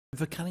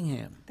For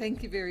Cunningham.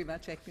 Thank you very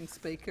much, Acting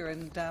Speaker,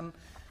 and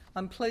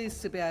I'm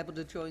pleased to be able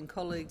to join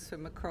colleagues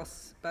from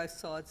across both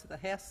sides of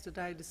the House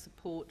today to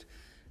support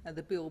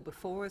the bill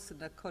before us, the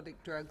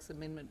Narcotic Drugs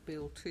Amendment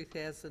Bill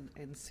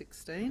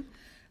 2016.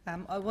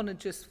 I want to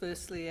just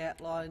firstly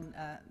outline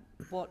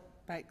what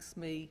makes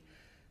me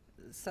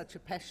such a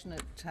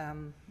passionate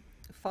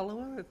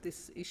follower of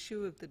this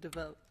issue of the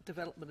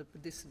development of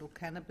medicinal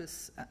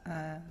cannabis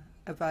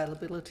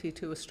availability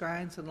to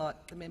Australians, and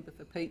like the member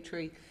for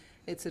Petrie,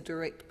 it's a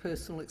direct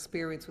personal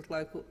experience with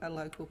a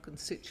local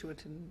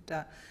constituent,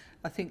 and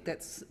I think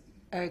that's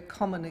a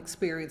common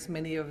experience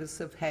many of us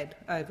have had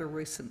over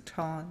recent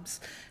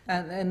times.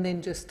 And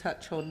then just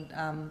touch on,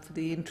 for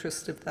the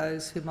interest of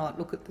those who might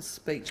look at the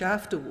speech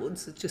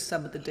afterwards, just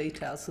some of the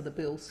details of the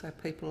bill so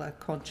people are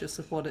conscious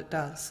of what it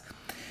does.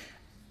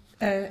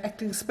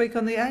 Acting Speaker,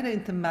 on the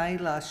 18th of May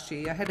last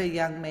year, I had a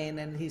young man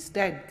and his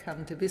dad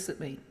come to visit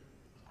me.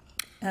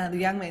 The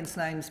young man's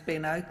name's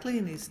Ben Oakley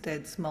and his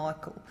dad's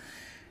Michael.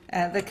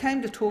 They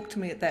came to talk to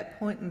me at that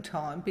point in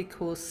time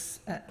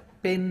because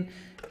Ben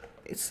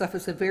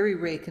suffers a very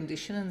rare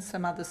condition, and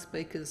some other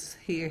speakers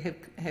here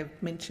have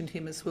mentioned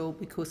him as well,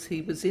 because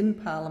he was in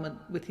Parliament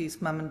with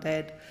his mum and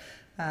dad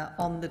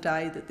on the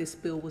day that this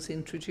bill was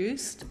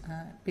introduced,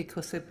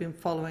 because they've been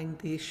following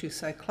the issue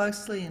so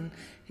closely, and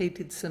he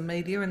did some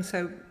media, and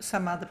so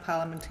some other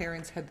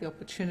parliamentarians had the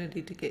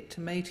opportunity to get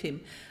to meet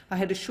him. I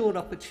had a short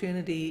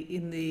opportunity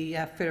in the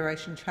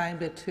Federation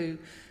Chamber to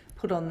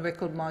put on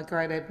record my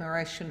great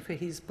admiration for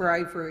his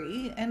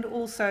bravery and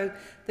also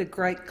the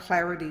great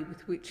clarity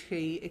with which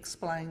he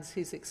explains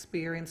his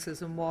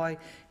experiences and why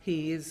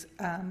he is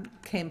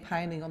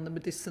campaigning on the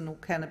medicinal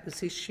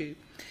cannabis issue.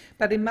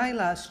 But in May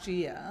last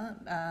year,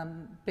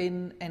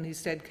 Ben and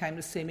his dad came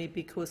to see me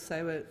because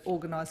they were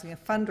organising a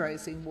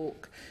fundraising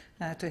walk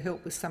to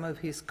help with some of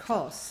his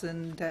costs,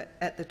 and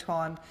at the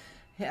time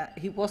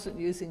he wasn't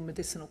using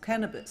medicinal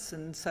cannabis,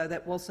 and so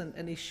that wasn't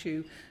an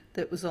issue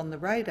that was on the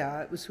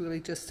radar. It was really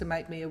just to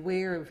make me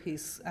aware of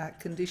his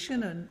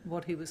condition and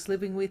what he was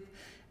living with,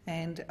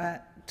 and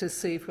to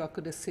see if I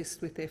could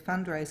assist with their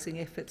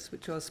fundraising efforts,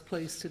 which I was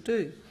pleased to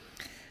do.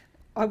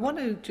 I want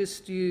to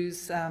just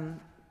use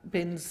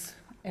Ben's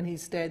and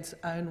his dad's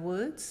own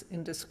words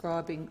in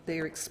describing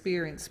their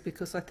experience,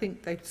 because I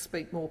think they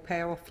speak more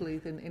powerfully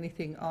than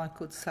anything I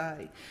could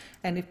say.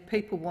 And if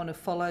people want to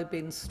follow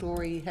Ben's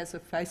story, he has a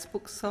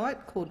Facebook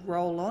site called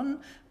Roll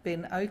On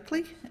Ben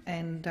Oakley,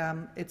 and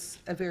it's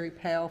a very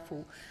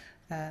powerful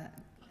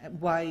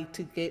way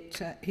to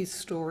get his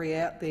story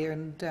out there,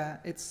 and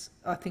it's,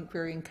 I think,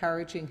 very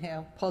encouraging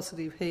how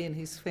positive he and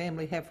his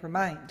family have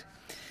remained.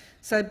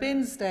 So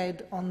Ben's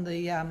dad on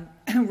the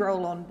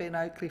Roll On Ben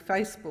Oakley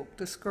Facebook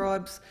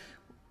describes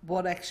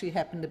what actually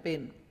happened to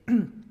Ben.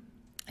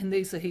 And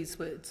these are his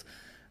words.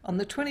 On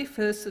the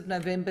 21st of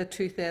November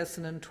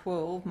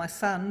 2012, my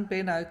son,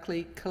 Ben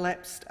Oakley,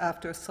 collapsed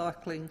after a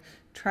cycling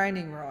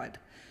training ride.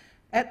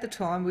 At the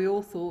time, we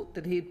all thought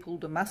that he had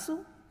pulled a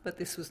muscle, but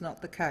this was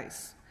not the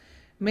case.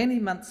 Many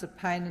months of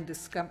pain and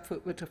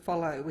discomfort were to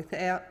follow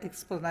without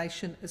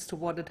explanation as to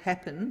what had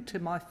happened to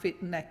my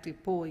fit and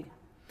active boy.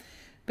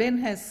 Ben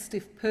has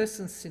stiff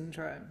person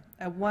syndrome,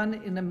 a 1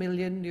 in a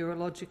million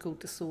neurological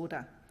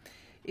disorder.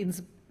 In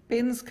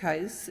Ben's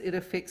case, it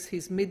affects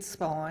his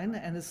mid-spine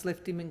and has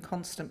left him in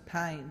constant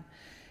pain.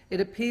 It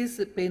appears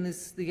that Ben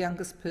is the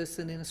youngest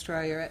person in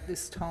Australia at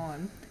this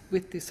time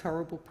with this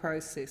horrible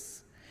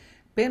process.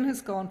 Ben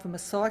has gone from a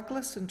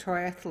cyclist and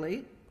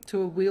triathlete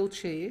to a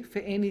wheelchair for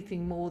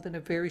anything more than a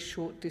very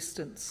short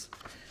distance.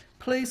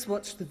 Please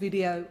watch the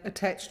video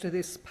attached to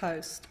this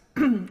post.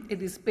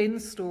 It is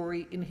Ben's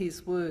story in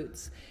his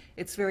words.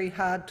 It's very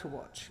hard to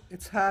watch.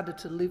 It's harder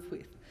to live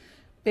with.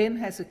 Ben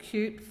has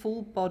acute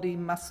full-body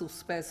muscle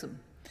spasm.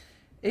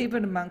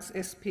 Even amongst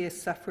SPS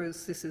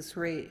sufferers, this is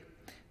rare.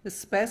 The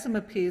spasm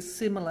appears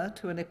similar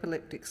to an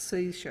epileptic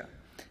seizure,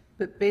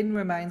 but Ben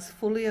remains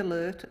fully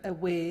alert,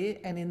 aware,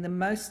 and in the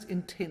most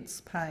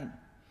intense pain.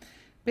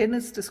 Ben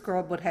has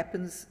described what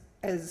happens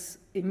as: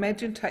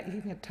 imagine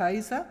taking a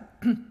taser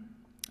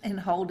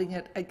and holding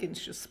it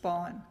against your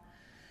spine.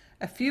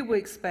 A few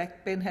weeks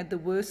back, Ben had the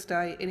worst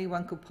day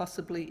anyone could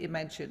possibly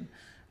imagine.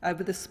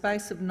 Over the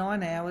space of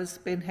 9 hours,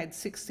 Ben had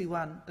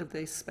 61 of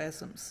these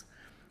spasms.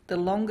 The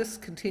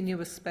longest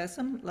continuous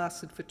spasm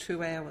lasted for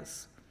 2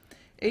 hours.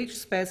 Each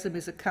spasm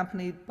is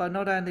accompanied by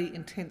not only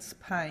intense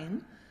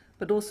pain,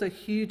 but also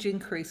huge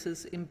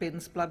increases in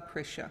Ben's blood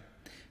pressure,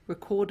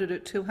 recorded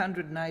at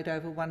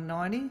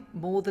 208/190,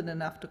 more than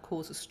enough to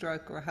cause a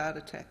stroke or a heart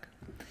attack.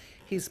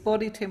 His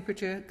body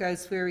temperature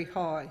goes very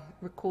high,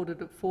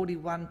 recorded at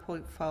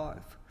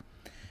 41.5.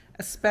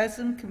 A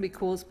spasm can be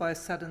caused by a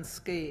sudden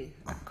scare,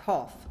 a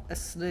cough, a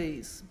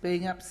sneeze,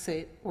 being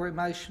upset or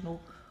emotional,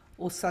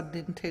 or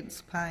sudden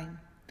intense pain.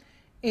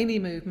 Any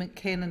movement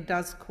can and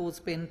does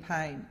cause Ben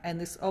pain, and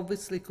this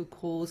obviously could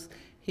cause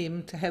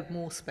him to have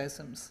more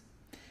spasms.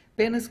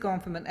 Ben has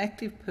gone from an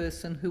active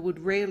person who would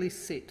rarely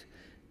sit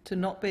to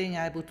not being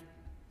able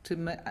to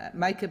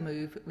make a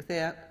move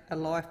without a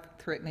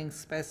life-threatening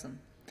spasm.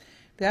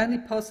 The only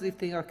positive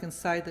thing I can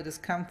say that has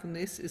come from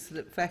this is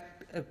that the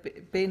fact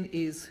Ben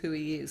is who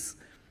he is.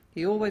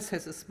 He always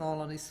has a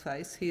smile on his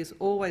face, he is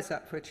always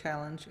up for a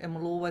challenge and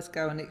will always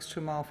go an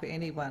extra mile for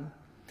anyone.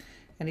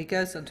 And he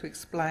goes on to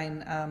explain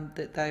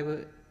that they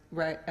were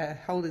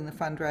holding the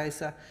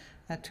fundraiser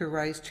to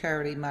raise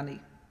charity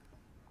money.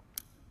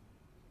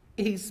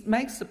 He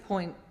makes the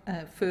point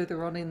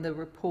further on in the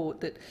report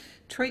that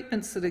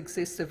treatments that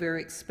exist are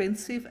very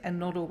expensive and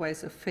not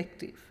always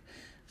effective.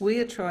 We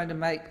are trying to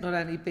make not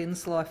only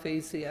Ben's life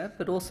easier,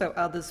 but also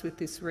others with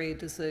this rare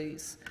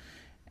disease.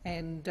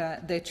 And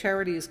their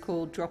charity is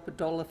called Drop a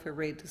Dollar for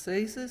Rare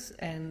Diseases,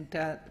 and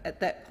at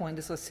that point,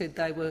 as I said,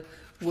 they were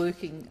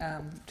working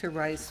to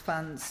raise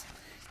funds.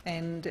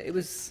 And it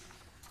was,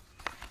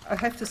 I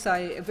have to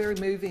say, a very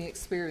moving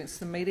experience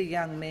to meet a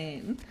young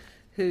man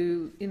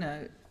who, you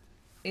know,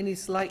 in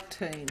his late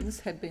teens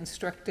had been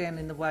struck down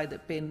in the way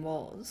that Ben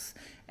was,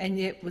 and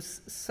yet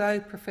was so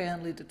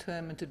profoundly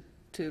determined to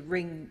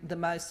wring the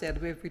most out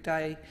of every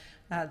day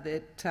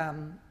that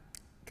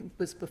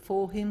was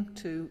before him,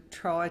 to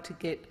try to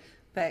get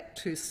back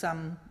to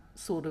some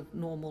sort of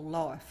normal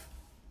life.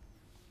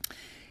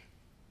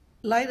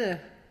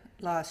 Later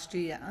last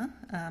year,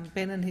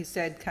 Ben and his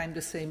dad came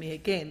to see me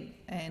again,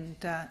 and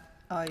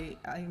I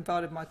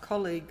invited my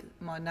colleague,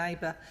 my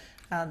neighbour,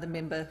 the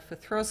member for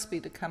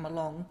Throsby, to come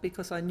along,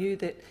 because I knew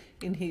that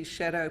in his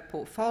shadow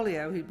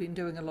portfolio he'd been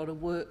doing a lot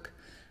of work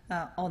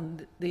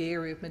on the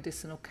area of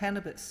medicinal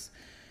cannabis.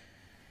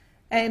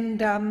 And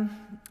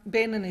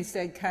Ben and his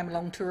dad came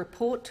along to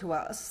report to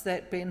us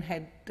that Ben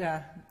had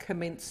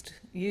commenced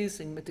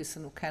using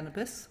medicinal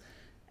cannabis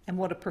and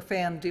what a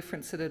profound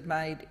difference it had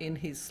made in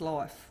his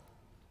life.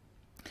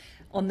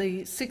 On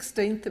the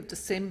 16th of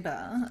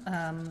December,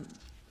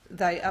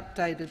 they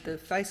updated the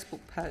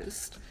Facebook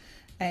post,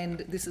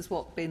 and this is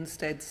what Ben's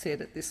dad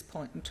said at this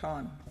point in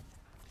time.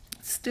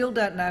 Still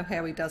don't know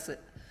how he does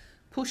it.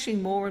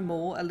 Pushing more and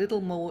more, a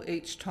little more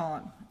each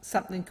time,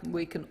 something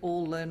we can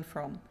all learn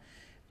from.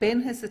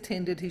 Ben has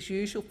attended his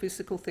usual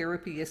physical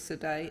therapy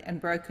yesterday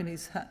and broken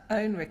his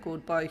own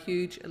record by a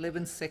huge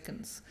 11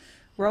 seconds,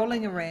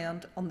 rolling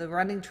around on the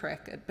running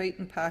track at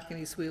Beaton Park in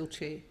his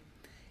wheelchair.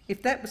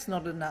 If that was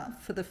not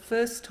enough, for the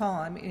first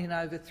time in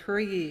over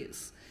 3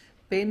 years,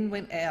 Ben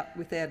went out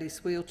without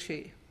his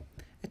wheelchair.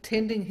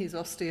 Attending his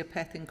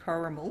osteopath in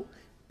Corrimal,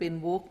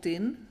 Ben walked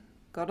in,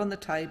 got on the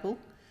table,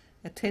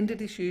 attended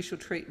his usual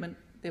treatment,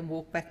 then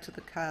walked back to the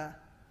car.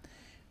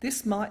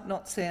 This might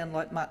not sound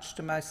like much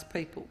to most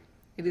people.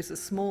 It is a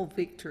small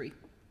victory.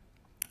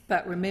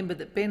 But remember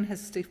that Ben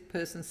has stiff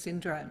person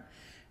syndrome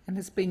and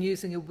has been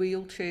using a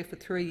wheelchair for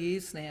 3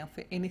 years now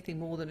for anything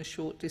more than a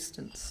short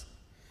distance.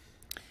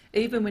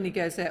 Even when he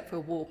goes out for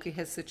a walk, he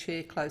has the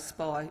chair close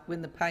by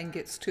when the pain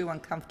gets too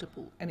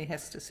uncomfortable and he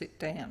has to sit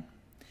down.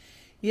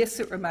 Yes,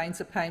 it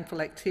remains a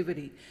painful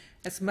activity,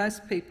 as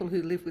most people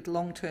who live with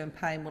long-term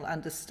pain will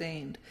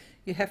understand.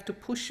 You have to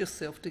push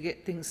yourself to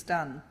get things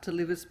done, to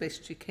live as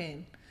best you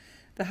can.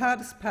 The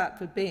hardest part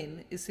for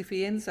Ben is if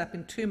he ends up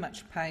in too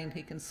much pain,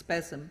 he can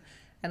spasm,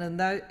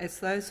 and as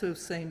those who have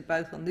seen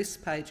both on this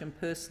page and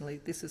personally,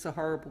 this is a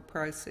horrible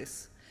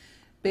process.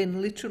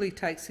 Ben literally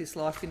takes his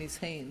life in his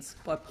hands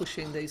by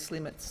pushing these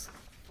limits.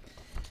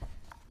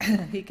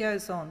 He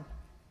goes on.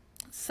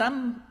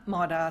 Some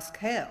might ask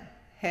how.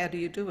 How do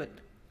you do it?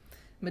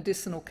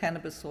 Medicinal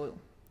cannabis oil.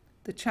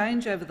 The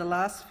change over the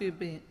last few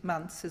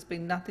months has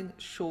been nothing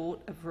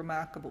short of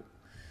remarkable.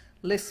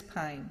 Less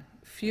pain,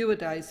 fewer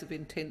days of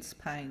intense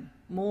pain,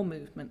 more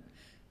movement,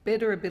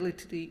 better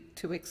ability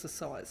to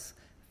exercise,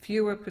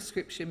 fewer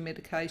prescription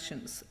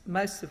medications,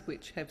 most of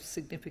which have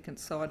significant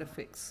side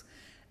effects,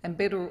 and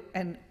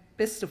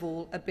best of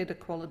all, a better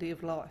quality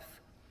of life.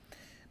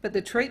 But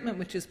the treatment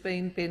which has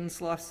been Ben's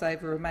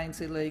lifesaver remains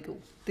illegal.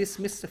 This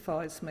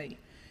mystifies me.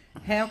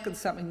 How can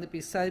something that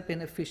be so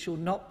beneficial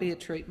not be a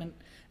treatment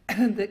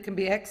that can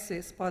be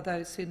accessed by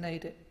those who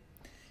need it?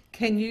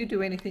 Can you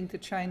do anything to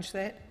change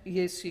that?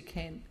 Yes, you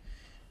can.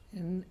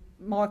 And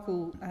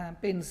Michael,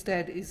 Ben's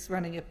dad, is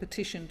running a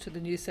petition to the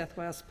New South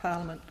Wales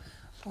Parliament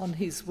on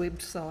his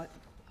website.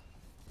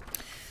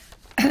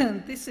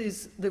 This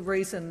is the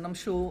reason, I'm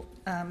sure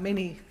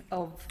many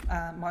of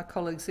my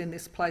colleagues in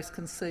this place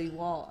can see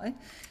why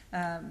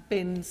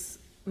Ben's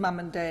mum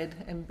and dad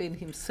and Ben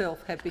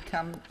himself have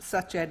become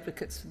such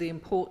advocates for the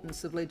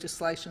importance of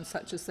legislation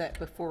such as that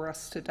before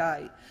us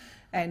today.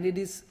 And it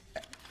is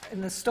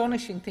an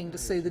astonishing thing to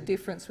see the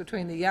difference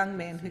between the young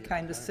man who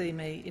came to see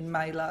me in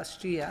May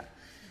last year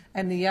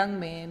and the young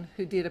man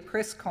who did a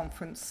press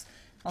conference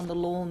on the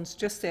lawns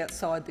just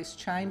outside this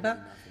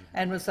chamber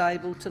and was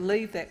able to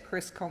leave that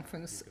press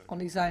conference on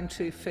his own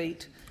 2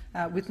 feet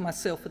with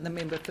myself and the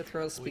member for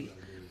Throsby.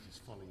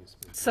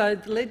 So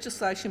the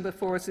legislation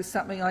before us is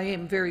something I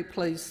am very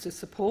pleased to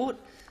support,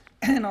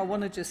 and I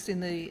want to just, in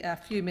the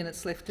few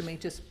minutes left to me,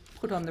 just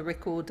put on the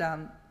record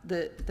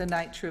the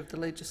nature of the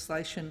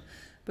legislation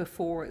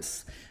before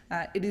us.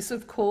 It is,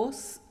 of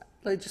course,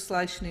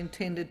 legislation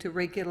intended to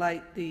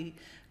regulate the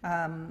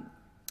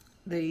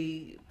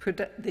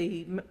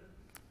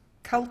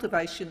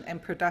cultivation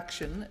and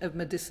production of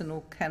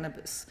medicinal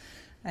cannabis.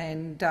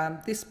 And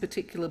this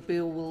particular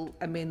bill will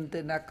amend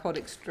the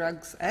Narcotics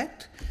Drugs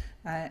Act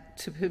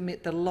to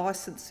permit the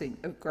licensing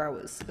of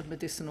growers of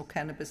medicinal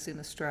cannabis in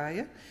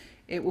Australia.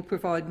 It will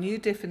provide new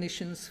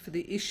definitions for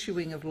the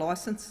issuing of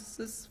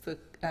licences for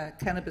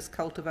cannabis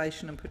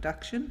cultivation and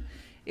production.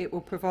 It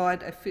will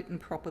provide a fit and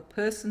proper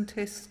person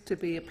test to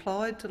be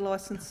applied to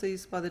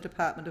licensees by the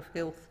Department of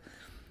Health,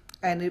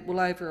 and it will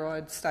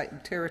override state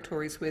and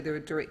territories where there are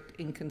direct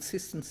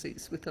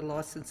inconsistencies with the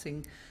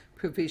licensing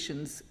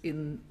provisions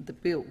in the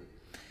bill.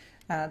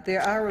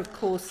 There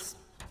is,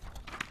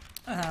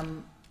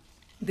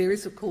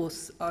 of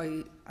course,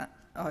 I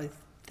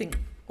think,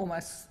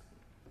 almost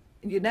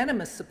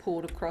unanimous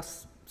support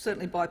across,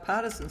 certainly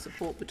bipartisan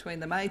support between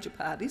the major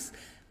parties,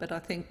 but I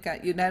think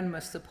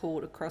unanimous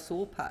support across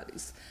all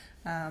parties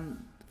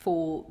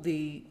for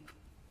the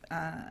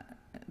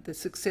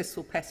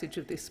successful passage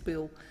of this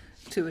bill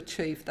to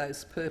achieve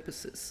those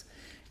purposes.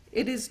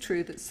 It is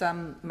true that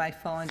some may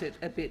find it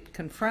a bit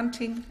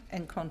confronting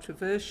and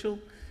controversial.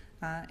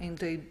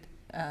 Indeed,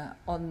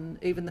 on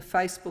even the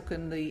Facebook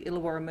and the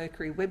Illawarra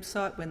Mercury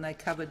website, when they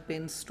covered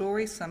Ben's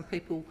story, some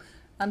people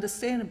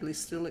understandably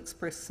still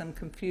expressed some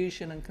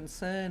confusion and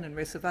concern and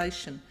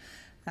reservation.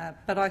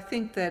 But I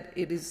think that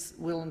it is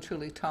well and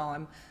truly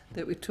time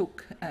that we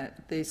took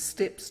these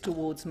steps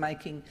towards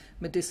making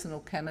medicinal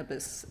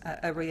cannabis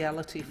a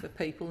reality for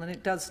people, and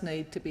it does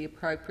need to be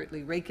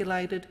appropriately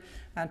regulated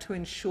to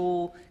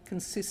ensure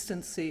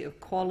consistency of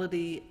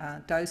quality,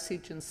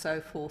 dosage and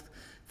so forth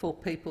for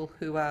people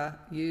who are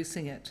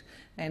using it.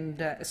 And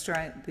the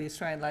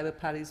Australian Labor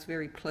Party is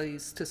very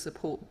pleased to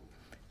support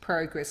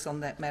progress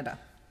on that matter.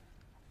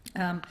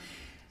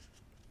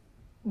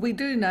 We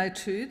do know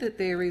too that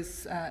there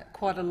is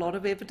quite a lot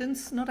of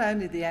evidence, not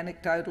only the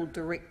anecdotal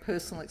direct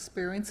personal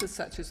experiences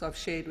such as I've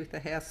shared with the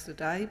House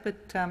today, but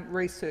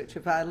research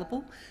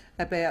available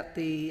about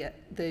the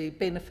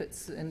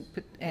benefits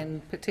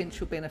and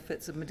potential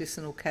benefits of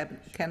medicinal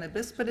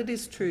cannabis, but it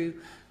is true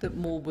that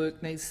more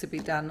work needs to be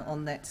done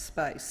on that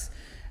space.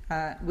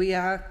 We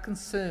are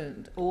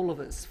concerned, all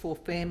of us, for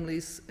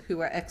families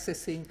who are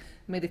accessing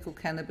medical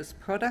cannabis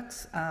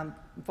products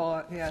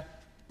via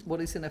what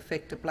is in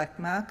effect a black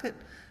market,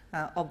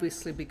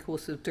 obviously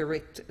because of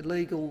direct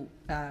legal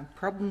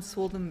problems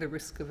for them, the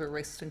risk of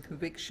arrest and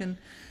conviction,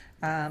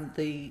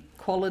 the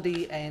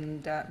quality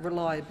and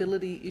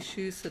reliability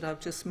issues that I've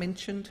just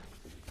mentioned,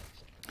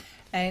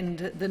 and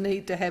the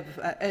need to have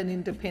an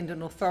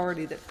independent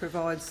authority that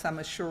provides some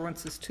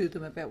assurances to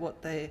them about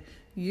what they're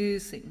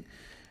using.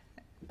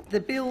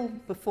 The bill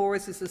before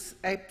us is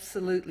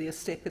absolutely a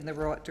step in the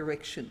right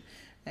direction.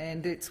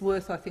 And it's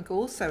worth, I think,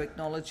 also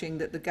acknowledging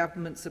that the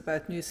governments of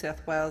both New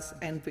South Wales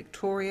and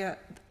Victoria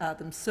are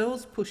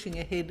themselves pushing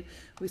ahead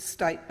with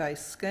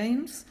state-based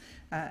schemes,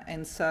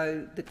 and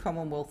so the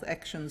Commonwealth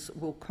actions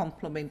will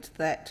complement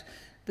that.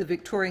 The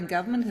Victorian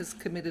Government has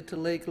committed to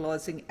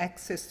legalising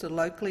access to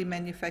locally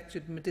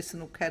manufactured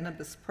medicinal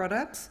cannabis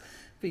products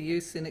for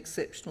use in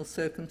exceptional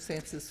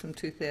circumstances from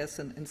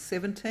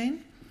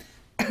 2017.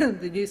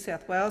 The New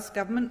South Wales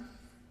Government,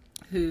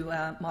 who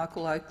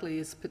Michael Oakley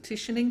is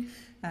petitioning,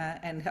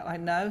 and I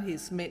know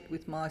he's met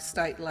with my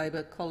state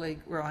Labor colleague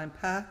Ryan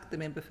Park, the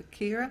member for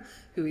Keira,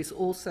 who is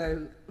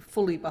also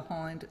fully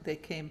behind their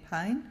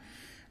campaign.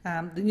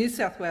 The New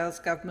South Wales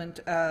Government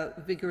are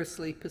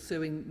vigorously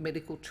pursuing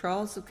medical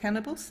trials of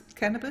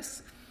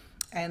cannabis,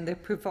 and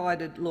they've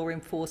provided law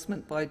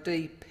enforcement by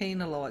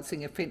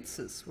depenalising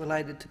offences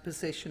related to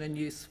possession and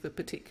use for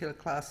particular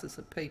classes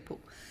of people.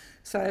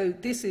 So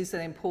this is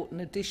an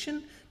important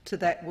addition to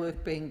that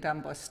work being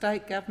done by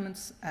state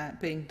governments,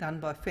 being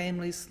done by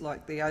families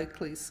like the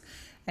Oakleys,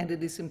 and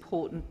it is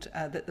important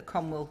that the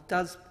Commonwealth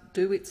does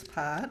do its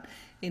part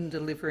in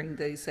delivering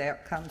these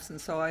outcomes.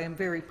 And so I am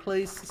very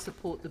pleased to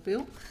support the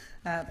bill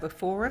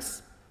before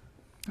us.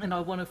 And I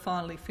want to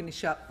finally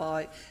finish up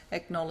by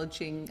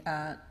acknowledging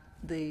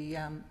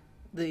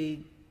the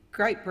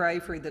great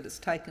bravery that it's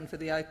taken for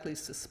the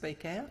Oakleys to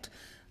speak out.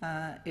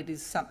 It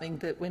is something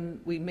that when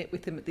we met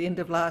with them at the end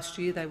of last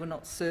year, they were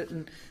not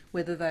certain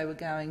whether they were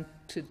going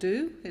to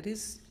do. It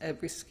is a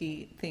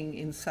risky thing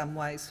in some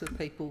ways for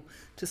people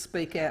to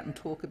speak out and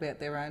talk about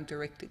their own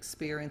direct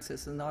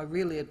experiences, and I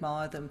really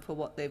admire them for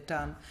what they've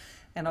done.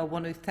 And I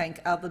want to thank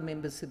other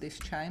members of this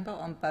chamber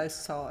on both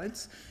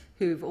sides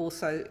who've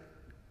also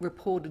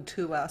reported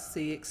to us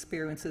the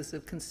experiences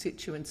of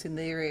constituents in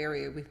their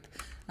area with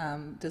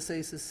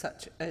diseases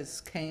such as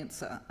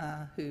cancer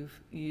who've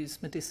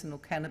used medicinal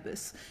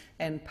cannabis,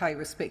 and pay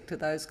respect to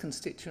those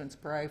constituents'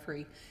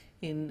 bravery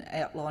in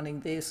outlining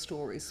their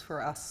stories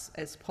for us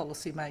as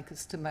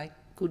policymakers to make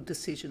good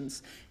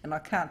decisions. And I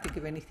can't think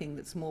of anything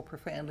that's more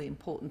profoundly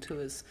important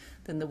to us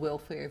than the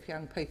welfare of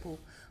young people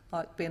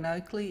like Ben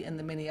Oakley and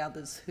the many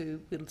others who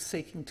are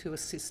seeking to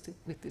assist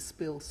with this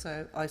bill.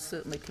 So I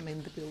certainly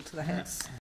commend the bill to the House.